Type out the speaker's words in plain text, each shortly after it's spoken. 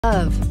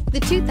Of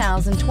the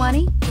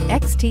 2020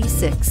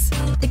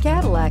 XT6. The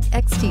Cadillac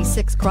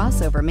XT6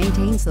 crossover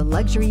maintains the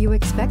luxury you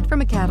expect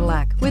from a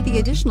Cadillac with the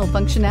additional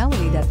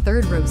functionality that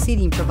third-row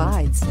seating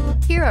provides.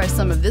 Here are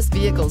some of this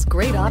vehicle's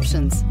great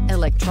options: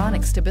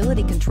 electronic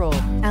stability control,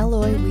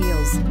 alloy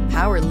wheels,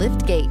 power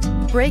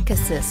liftgate, brake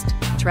assist,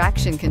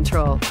 traction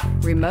control,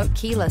 remote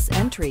keyless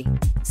entry,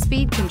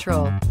 speed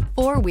control,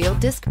 four-wheel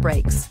disc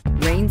brakes,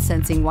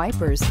 rain-sensing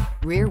wipers,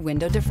 rear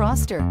window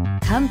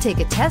defroster. Come take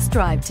a test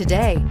drive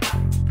today.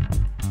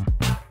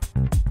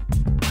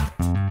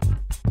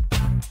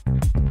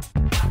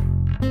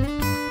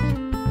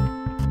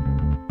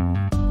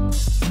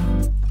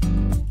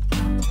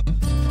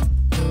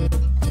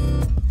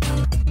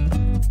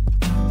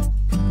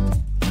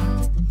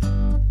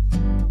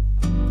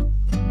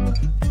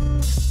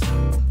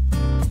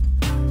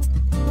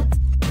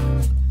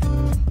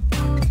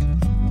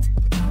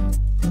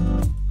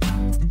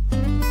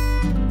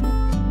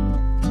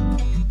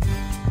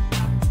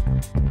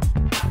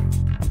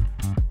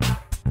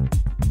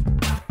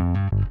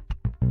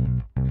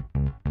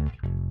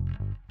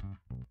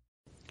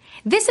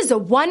 This is a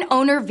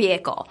one-owner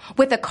vehicle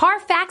with a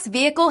CARFAX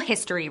Vehicle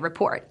History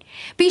Report.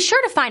 Be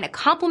sure to find a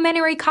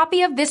complimentary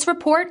copy of this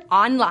report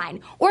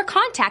online or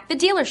contact the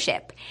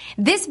dealership.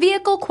 This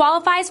vehicle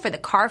qualifies for the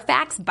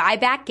CARFAX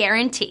Buyback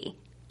Guarantee.